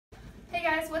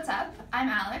Hey guys, what's up? I'm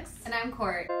Alex. And I'm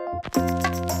Court.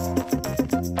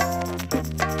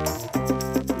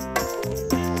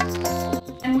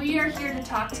 And we are here to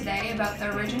talk today about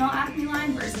the original Acme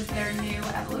line versus their new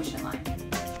Evolution line.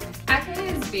 Acme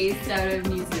is based out of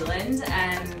New Zealand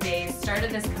and they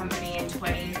started this company in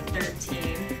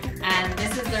 2013 and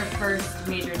this is their first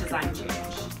major design change.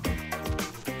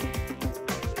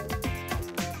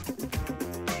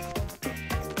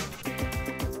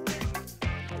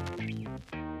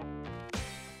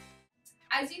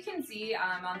 As you can see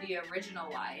on the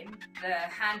original line, the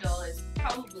handle is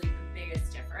probably the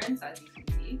biggest difference, as you can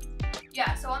see.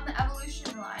 Yeah, so on the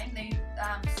Evolution line, they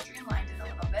streamlined it a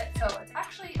little bit, so it's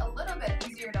actually a little bit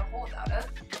easier to hold out of,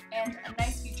 and a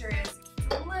nice feature is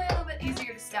it's a little bit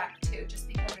easier to stack too, just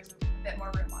because there's a bit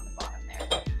more room on the bottom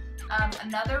there.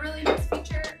 Another really nice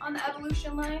feature on the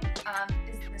Evolution line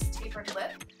is this tapered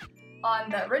lip. On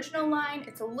the original line,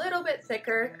 it's a little bit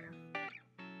thicker,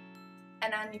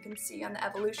 and then you can see on the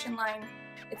Evolution line,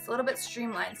 it's a little bit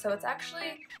streamlined, so it's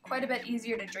actually quite a bit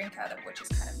easier to drink out of, which is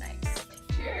kind of nice.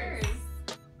 Cheers!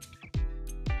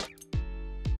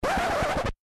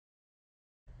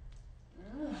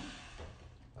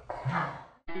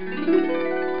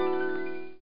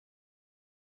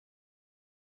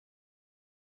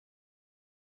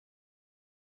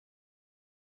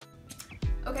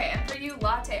 Okay, and for you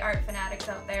latte art fanatics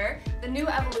out there, the new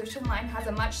Evolution line has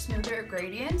a much smoother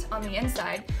gradient on the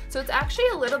inside, so it's actually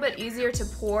a little bit easier to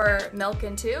pour milk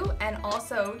into and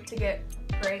also to get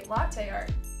great latte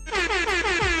art.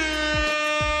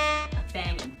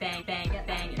 Bang, bang, bang,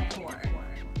 bang, and pour.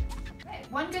 Okay.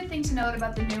 One good thing to note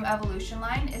about the new Evolution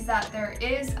line is that there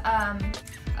is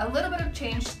a little bit of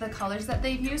change to the colors that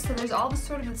they've used, so there's all the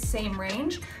sort of the same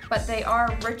range, but they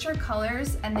are richer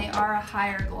colors and they are a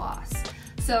higher gloss.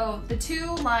 So the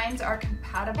two lines are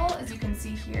compatible, as you can see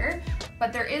here,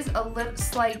 but there is a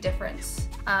slight difference.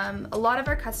 A lot of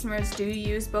our customers do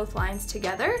use both lines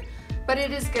together, but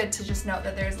it is good to just note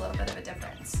that there's a little bit of a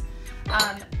difference.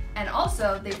 And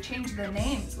also, they've changed the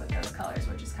names with those colors,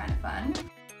 which is kind of fun.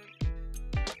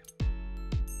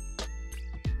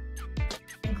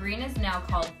 Green is now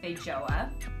called Feijoa.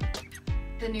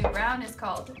 The new brown is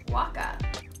called Waka.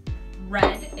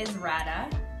 Red is Rada.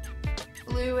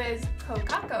 Blue is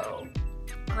Kokako.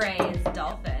 Gray is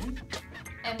Dolphin.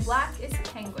 And black is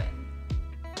Penguin.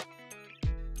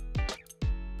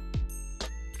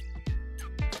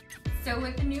 So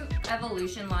with the new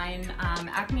Evolution line,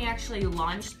 Acme actually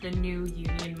launched the new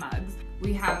Union mugs.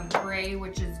 We have gray,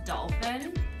 which is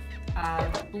Dolphin,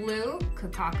 blue,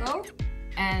 Kokako,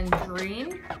 and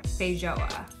green,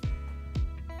 Feijoa.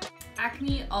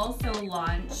 Acme also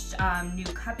launched new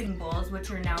cupping bowls, which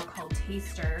are now called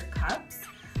taster cups.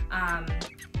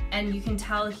 And you can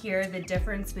tell here the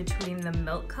difference between the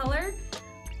milk color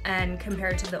and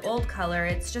compared to the old color,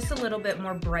 it's just a little bit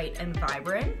more bright and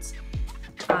vibrant.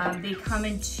 They come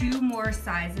in two more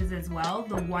sizes as well,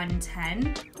 the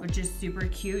 110, which is super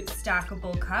cute,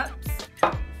 stackable cups,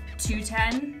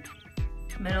 210,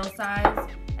 middle size,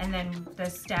 and then the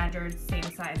standard same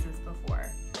size as before,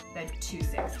 the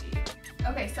 260.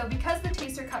 Okay, so because the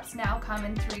taster cups now come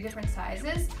in 3 different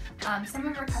sizes, some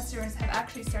of our customers have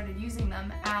actually started using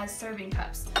them as serving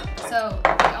cups. So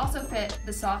they also fit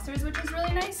the saucers, which is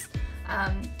really nice.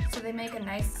 So they make a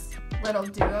nice little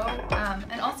duo,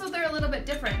 and also they're a little bit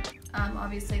different,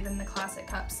 obviously, than the classic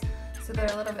cups. So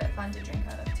they're a little bit fun to drink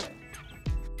out of too.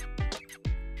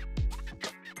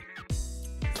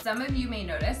 Some of you may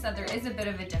notice that there is a bit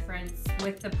of a difference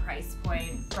with the price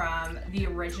point from the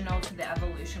original to the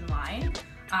Evolution line.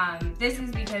 This is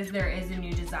because there is a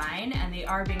new design and they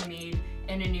are being made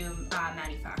in a new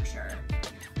manufacturer.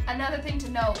 Another thing to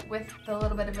note with the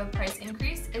little bit of a price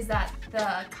increase is that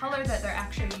the color that they're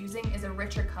actually using is a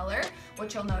richer color,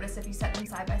 which you'll notice if you set them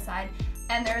side by side,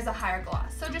 and there is a higher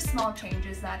gloss. So just small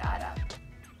changes that add up.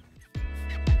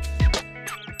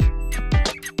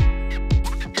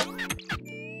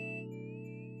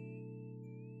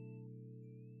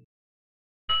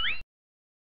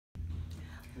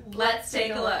 Let's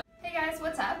take a look. Hey guys,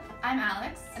 what's up? I'm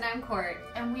Alex. And I'm Court.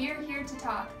 And we are here to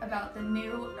talk about the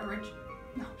new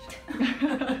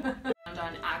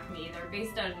on Acme. They're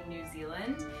based out of New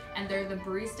Zealand and they're the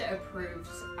barista approved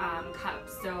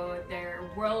cups, so they're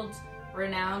world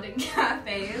renowned in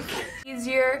cafes.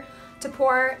 Easier to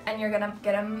pour and you're gonna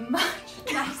get a much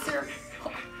nicer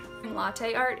in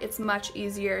latte art. It's much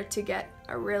easier to get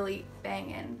a really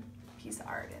banging piece of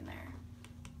art in there.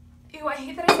 Ew, I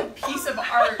hate that I said piece of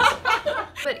art.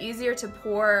 But easier to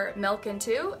pour milk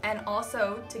into and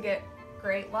also to get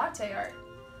great latte art.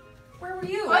 Where were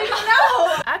you? I don't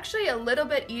know. Actually, a little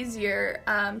bit easier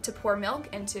to pour milk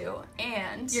into,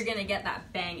 and You're gonna get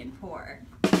that bang and pour.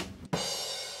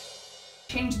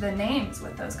 change the names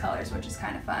with those colors, which is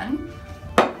kind of fun.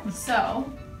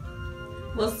 So,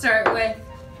 We'll start with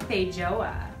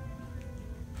Feijoa.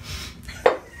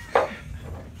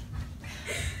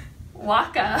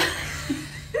 Waka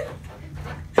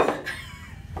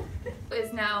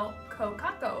is now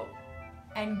Cocaco.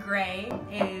 And gray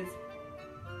is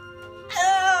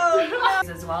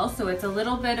as well, so it's a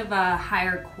little bit of a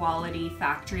higher quality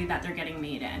factory that they're getting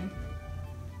made in.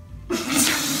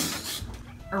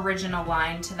 Original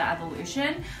line to the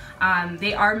Evolution.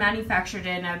 They are manufactured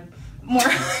in a more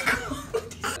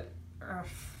quality.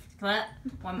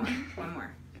 One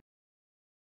more.